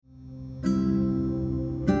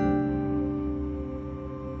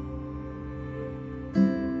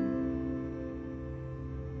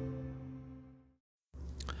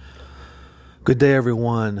Good day,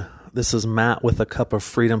 everyone. This is Matt with A Cup of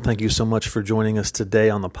Freedom. Thank you so much for joining us today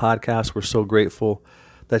on the podcast. We're so grateful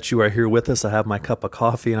that you are here with us. I have my cup of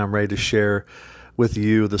coffee and I'm ready to share with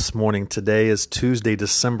you this morning. Today is Tuesday,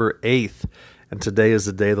 December 8th, and today is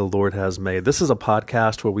the day the Lord has made. This is a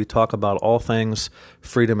podcast where we talk about all things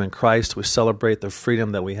freedom in Christ. We celebrate the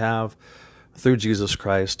freedom that we have through Jesus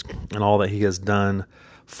Christ and all that He has done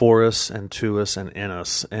for us and to us and in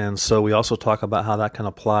us. And so we also talk about how that can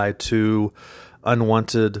apply to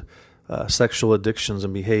unwanted sexual addictions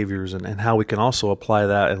and behaviors, and how we can also apply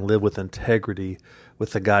that and live with integrity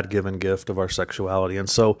with the God-given gift of our sexuality. And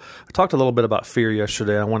so I talked a little bit about fear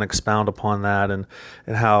yesterday. I want to expound upon that and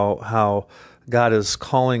how God is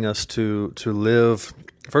calling us to live.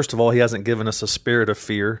 First of all, He hasn't given us a spirit of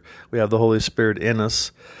fear. We have the Holy Spirit in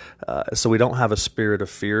us. So we don't have a spirit of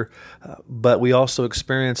fear, but we also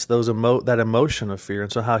experience that emotion of fear.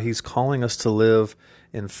 And so how He's calling us to live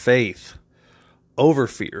in faith over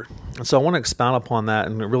fear. And so I want to expound upon that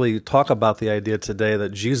and really talk about the idea today that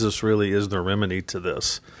Jesus really is the remedy to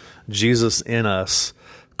this. Jesus in us,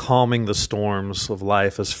 calming the storms of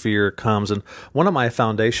life as fear comes. And one of my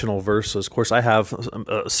foundational verses, of course I have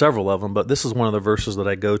several of them, but this is one of the verses that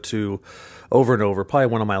I go to over and over, probably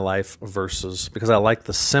one of my life verses, because I like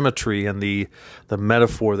the symmetry and the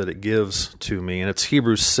metaphor that it gives to me. And it's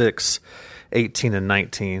Hebrews 6:18 and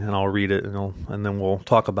 19, and I'll read it and then we'll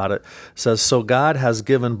talk about it. It says, "So God has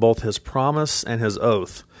given both His promise and His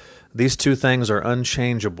oath. These two things are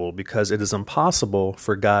unchangeable because it is impossible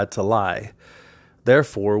for God to lie.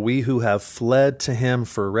 Therefore, we who have fled to Him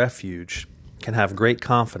for refuge can have great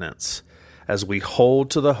confidence as we hold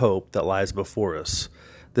to the hope that lies before us.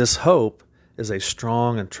 This hope is a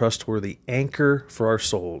strong and trustworthy anchor for our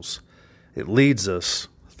souls. It leads us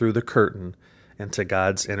through the curtain into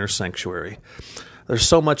God's inner sanctuary." There's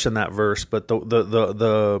so much in that verse, but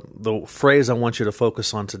the phrase I want you to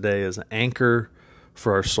focus on today is anchor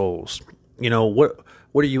for our souls. You know,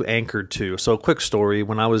 what are you anchored to? So, quick story.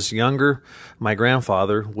 When I was younger, my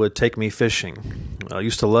grandfather would take me fishing. I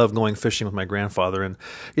used to love going fishing with my grandfather. And,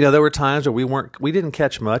 there were times where we didn't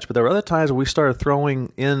catch much, but there were other times where we started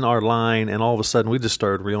throwing in our line, and all of a sudden we just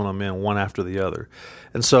started reeling them in one after the other.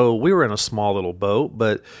 And so we were in a small little boat,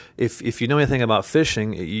 but if you know anything about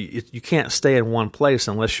fishing, you can't stay in one place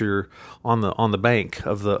unless you're on the bank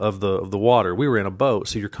of the water. We were in a boat,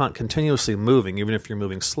 so you're continuously moving, even if you're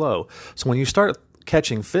moving slow. So when you start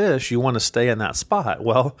catching fish, you want to stay in that spot.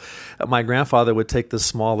 Well, my grandfather would take this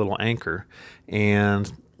small little anchor,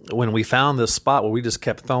 and when we found this spot where we just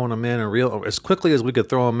kept throwing them in and reel as quickly as we could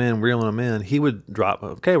throw them in, reeling them in, he would drop.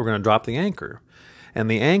 Okay, we're going to drop the anchor, and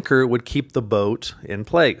the anchor would keep the boat in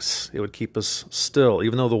place. It would keep us still,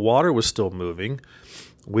 even though the water was still moving.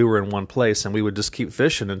 We were in one place, and we would just keep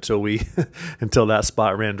fishing until until that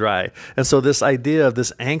spot ran dry. And so this idea of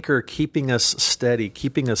this anchor keeping us steady,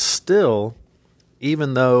 keeping us still,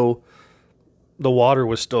 even though the water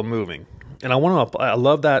was still moving. And I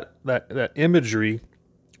love that imagery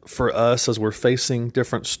for us as we're facing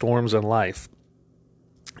different storms in life.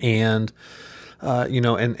 And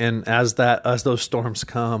and as those storms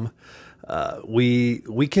come,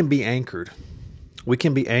 we can be anchored. We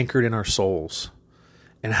can be anchored in our souls.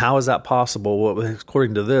 And how is that possible? Well,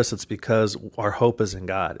 according to this, it's because our hope is in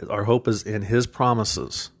God. Our hope is in His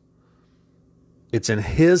promises. It's in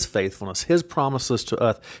His faithfulness, His promises to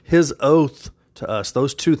us, His oath to us.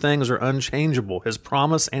 Those two things are unchangeable, His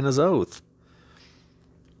promise and His oath.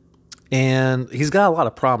 And He's got a lot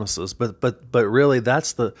of promises, but really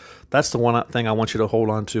that's the one thing I want you to hold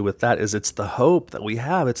on to with that is it's the hope that we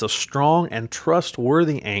have. It's a strong and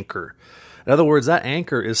trustworthy anchor. In other words, that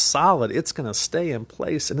anchor is solid. It's going to stay in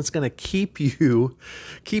place, and it's going to keep you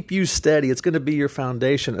steady. It's going to be your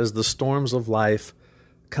foundation as the storms of life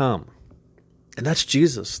come. And that's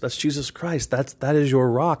Jesus. That's Jesus Christ. That is your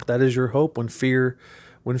rock. That is your hope when fear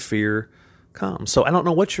comes. So I don't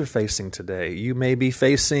know what you're facing today. You may be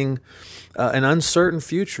facing an uncertain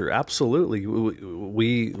future. Absolutely.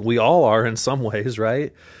 We all are in some ways,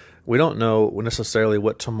 right? We don't know necessarily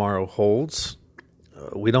what tomorrow holds.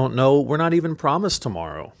 We don't know. We're not even promised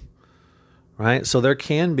tomorrow, right? So there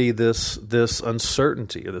can be this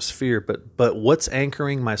uncertainty or this fear. But what's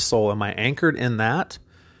anchoring my soul? Am I anchored in that?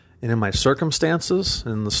 And in my circumstances,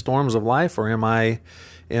 in the storms of life, or am I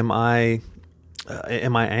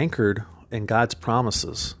anchored in God's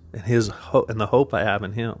promises and His hope and the hope I have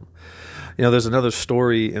in Him? There's another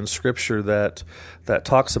story in Scripture that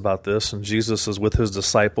talks about this, and Jesus is with His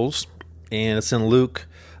disciples, and it's in Luke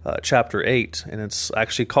chapter 8, and it's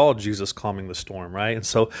actually called Jesus Calming the Storm, right? And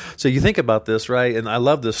so you think about this, right? And I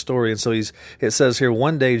love this story. And so it says here,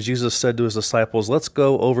 one day Jesus said to his disciples, let's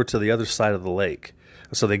go over to the other side of the lake.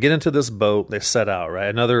 So they get into this boat, they set out, right?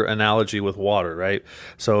 Another analogy with water, right?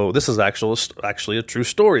 So this is actually a true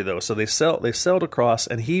story, though. So they sailed across,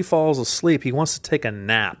 and he falls asleep. He wants to take a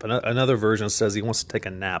nap. Another version says he wants to take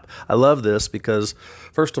a nap. I love this because,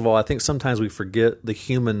 first of all, I think sometimes we forget the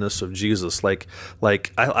humanness of Jesus. Like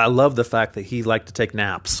I love the fact that he liked to take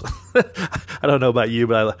naps. I don't know about you,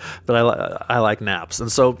 but I like naps,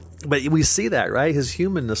 and so. But we see that, right? His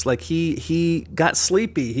humanness, like he got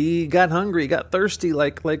sleepy, he got hungry, he got thirsty,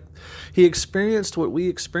 like he experienced what we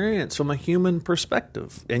experience from a human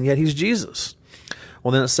perspective, and yet he's Jesus.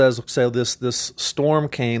 Well, then it says, so this storm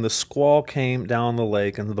came, the squall came down the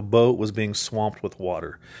lake, and the boat was being swamped with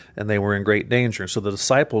water, and they were in great danger. So the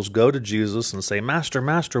disciples go to Jesus and say,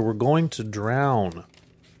 Master, we're going to drown.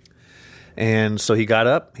 And so he got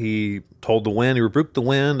up, he told the wind, he rebuked the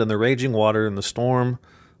wind and the raging water, and the storm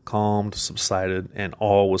calmed, subsided, and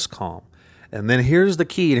all was calm. And then here's the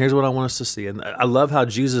key, and here's what I want us to see. And I love how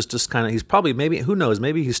Jesus just he's probably, maybe, who knows,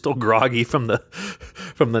 maybe he's still groggy from the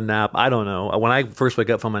nap. I don't know. When I first wake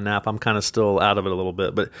up from a nap, I'm kind of still out of it a little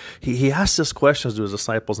bit. But he asks this questions to his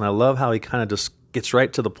disciples, and I love how he kind of just gets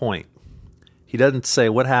right to the point. He doesn't say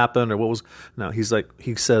what happened or what was, no, he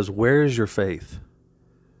says, where is your faith?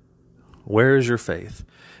 Where is your faith?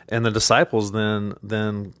 And the disciples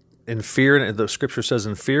then in fear, the scripture says,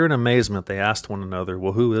 in fear and amazement, they asked one another,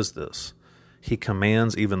 well, who is this? He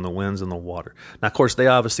commands even the winds and the water. Now, of course, they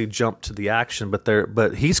obviously jump to the action,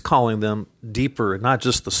 but he's calling them deeper, not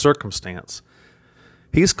just the circumstance.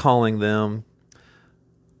 He's calling them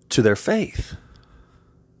to their faith.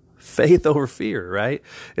 Faith over fear, right?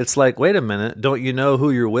 It's like, wait a minute, don't you know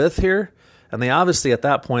who you're with here? And they obviously, at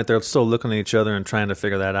that point, they're still looking at each other and trying to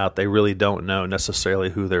figure that out. They really don't know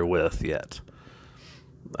necessarily who they're with yet.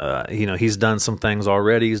 He's done some things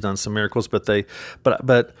already. He's done some miracles, but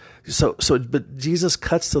Jesus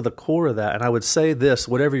cuts to the core of that. And I would say this: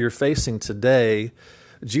 whatever you're facing today,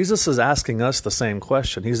 Jesus is asking us the same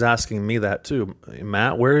question. He's asking me that too,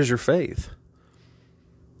 Matt. Where is your faith?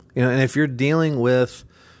 And if you're dealing with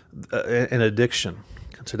an addiction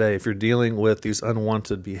today, if you're dealing with these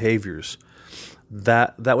unwanted behaviors,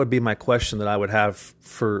 that would be my question that I would have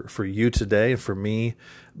for you today and for me,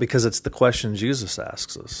 because it's the question Jesus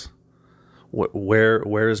asks us.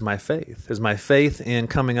 Where is my faith? Is my faith in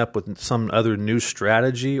coming up with some other new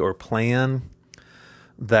strategy or plan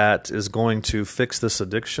that is going to fix this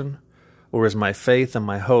addiction? Or is my faith and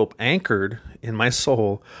my hope anchored in my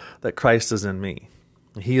soul that Christ is in me?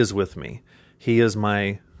 He is with me. He is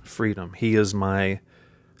my freedom. He is my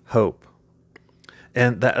hope.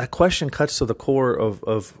 And that question cuts to the core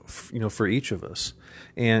of for each of us.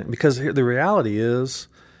 And because the reality is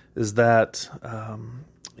that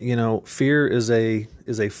fear is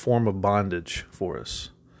a form of bondage for us.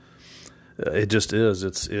 It just is.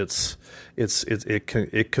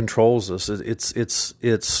 It controls us.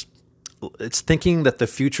 It's thinking that the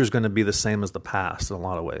future is going to be the same as the past in a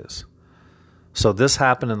lot of ways. So this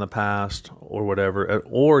happened in the past or whatever,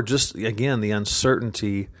 or just again the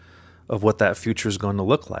uncertainty of what that future is going to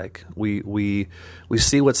look like. We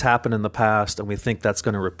see what's happened in the past and we think that's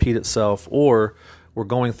going to repeat itself, or we're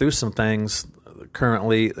going through some things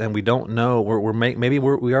currently and we don't know.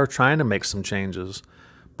 We are trying to make some changes,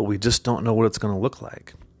 but we just don't know what it's going to look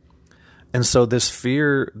like. And so this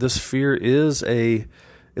fear is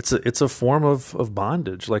it's a form of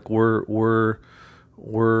bondage. Like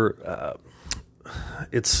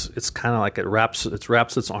it's kind of like it wraps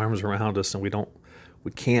its arms around us, and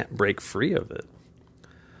we can't break free of it.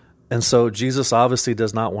 And so Jesus obviously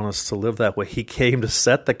does not want us to live that way. He came to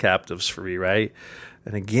set the captives free, right?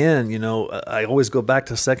 And again, I always go back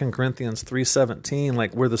to 2 Corinthians 3:17,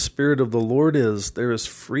 like where the Spirit of the Lord is, there is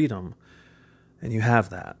freedom. And you have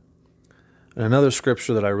that. And another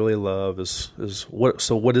scripture that I really love is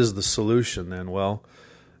what is the solution then? Well,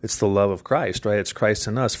 it's the love of Christ, right? It's Christ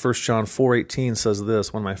in us. 1 John 4:18 says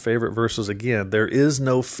this, one of my favorite verses again, there is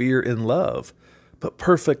no fear in love, but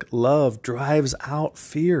perfect love drives out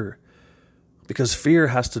fear, because fear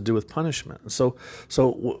has to do with punishment. So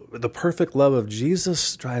the perfect love of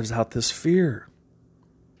Jesus drives out this fear.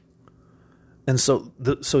 And so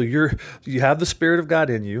you have the Spirit of God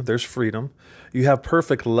in you. There's freedom. You have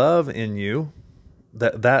perfect love in you.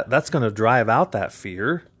 That's going to drive out that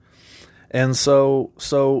fear. And so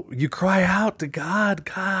you cry out to God,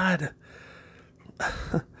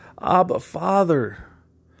 Abba, Father.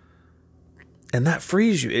 And that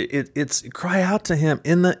frees you. It's cry out to Him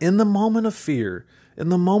in the moment of fear, in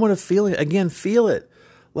the moment of feeling. Again, feel it.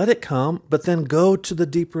 let it come, but then go to the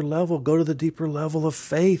deeper level. Go to the deeper level of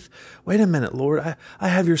faith. Wait a minute, Lord, I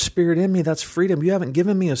have your Spirit in me. That's freedom. You haven't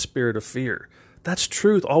given me a spirit of fear. That's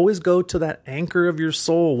truth. Always go to that anchor of your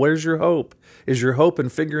soul. Where's your hope? Is your hope in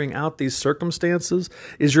figuring out these circumstances?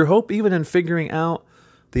 Is your hope even in figuring out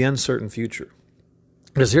the uncertain future?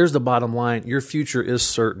 Because here's the bottom line. Your future is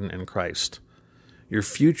certain in Christ. Your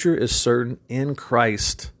future is certain in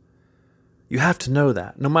Christ. You have to know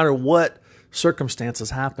that. No matter what circumstances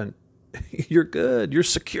happen, you're good. You're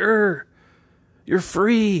secure. You're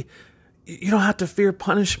free. You don't have to fear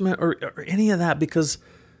punishment or any of that because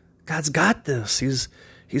God's got this. He's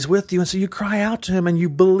with you. And so you cry out to him and you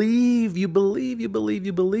believe in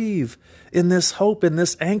this hope, in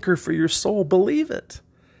this anchor for your soul. Believe it,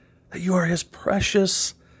 that you are his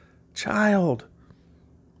precious child,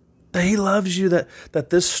 that he loves you, that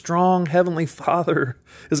this strong heavenly Father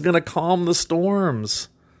is going to calm the storms.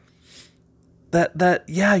 That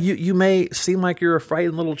you may seem like you're a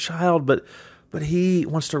frightened little child, but he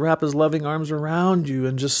wants to wrap his loving arms around you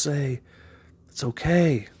and just say, it's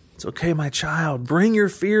okay. It's okay, my child. Bring your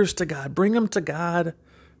fears to God. Bring them to God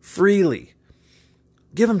freely.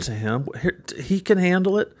 Give them to him. He can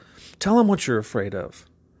handle it. Tell him what you're afraid of.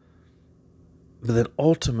 But then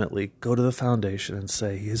ultimately go to the foundation and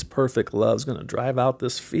say his perfect love is going to drive out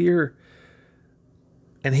this fear.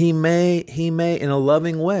 And he may in a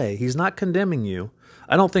loving way. He's not condemning you.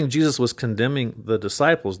 I don't think Jesus was condemning the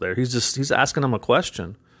disciples there. He's asking them a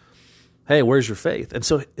question. Hey, where's your faith? And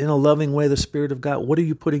so in a loving way, the Spirit of God, what are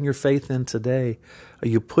you putting your faith in today? Are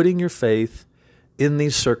you putting your faith in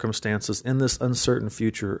these circumstances, in this uncertain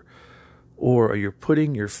future? Or are you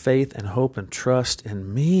putting your faith and hope and trust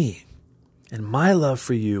in me and my love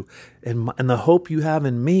for you and the hope you have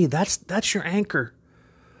in me? That's your anchor.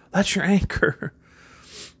 That's your anchor.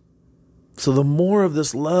 So the more of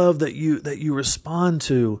this love that you respond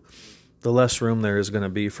to, the less room there is going to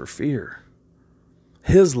be for fear.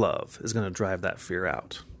 His love is going to drive that fear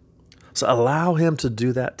out. So allow him to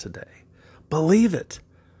do that today. Believe it.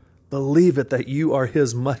 Believe it that you are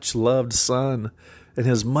his much loved son and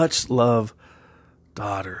his much loved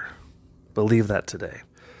daughter. Believe that today.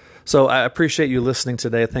 So I appreciate you listening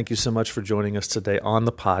today. Thank you so much for joining us today on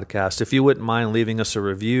the podcast. If you wouldn't mind leaving us a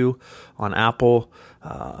review on Apple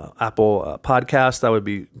Podcast, that would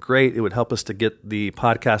be great. It would help us to get the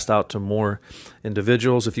podcast out to more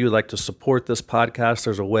individuals. If you would like to support this podcast,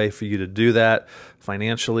 there's a way for you to do that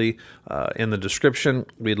financially in the description.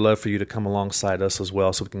 We'd love for you to come alongside us as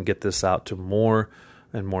well so we can get this out to more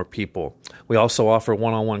and more people. We also offer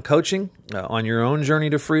one-on-one coaching on your own journey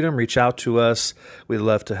to freedom. Reach out to us. We'd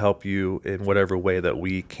love to help you in whatever way that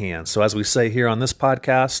we can. So as we say here on this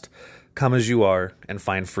podcast, come as you are and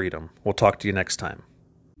find freedom. We'll talk to you next time.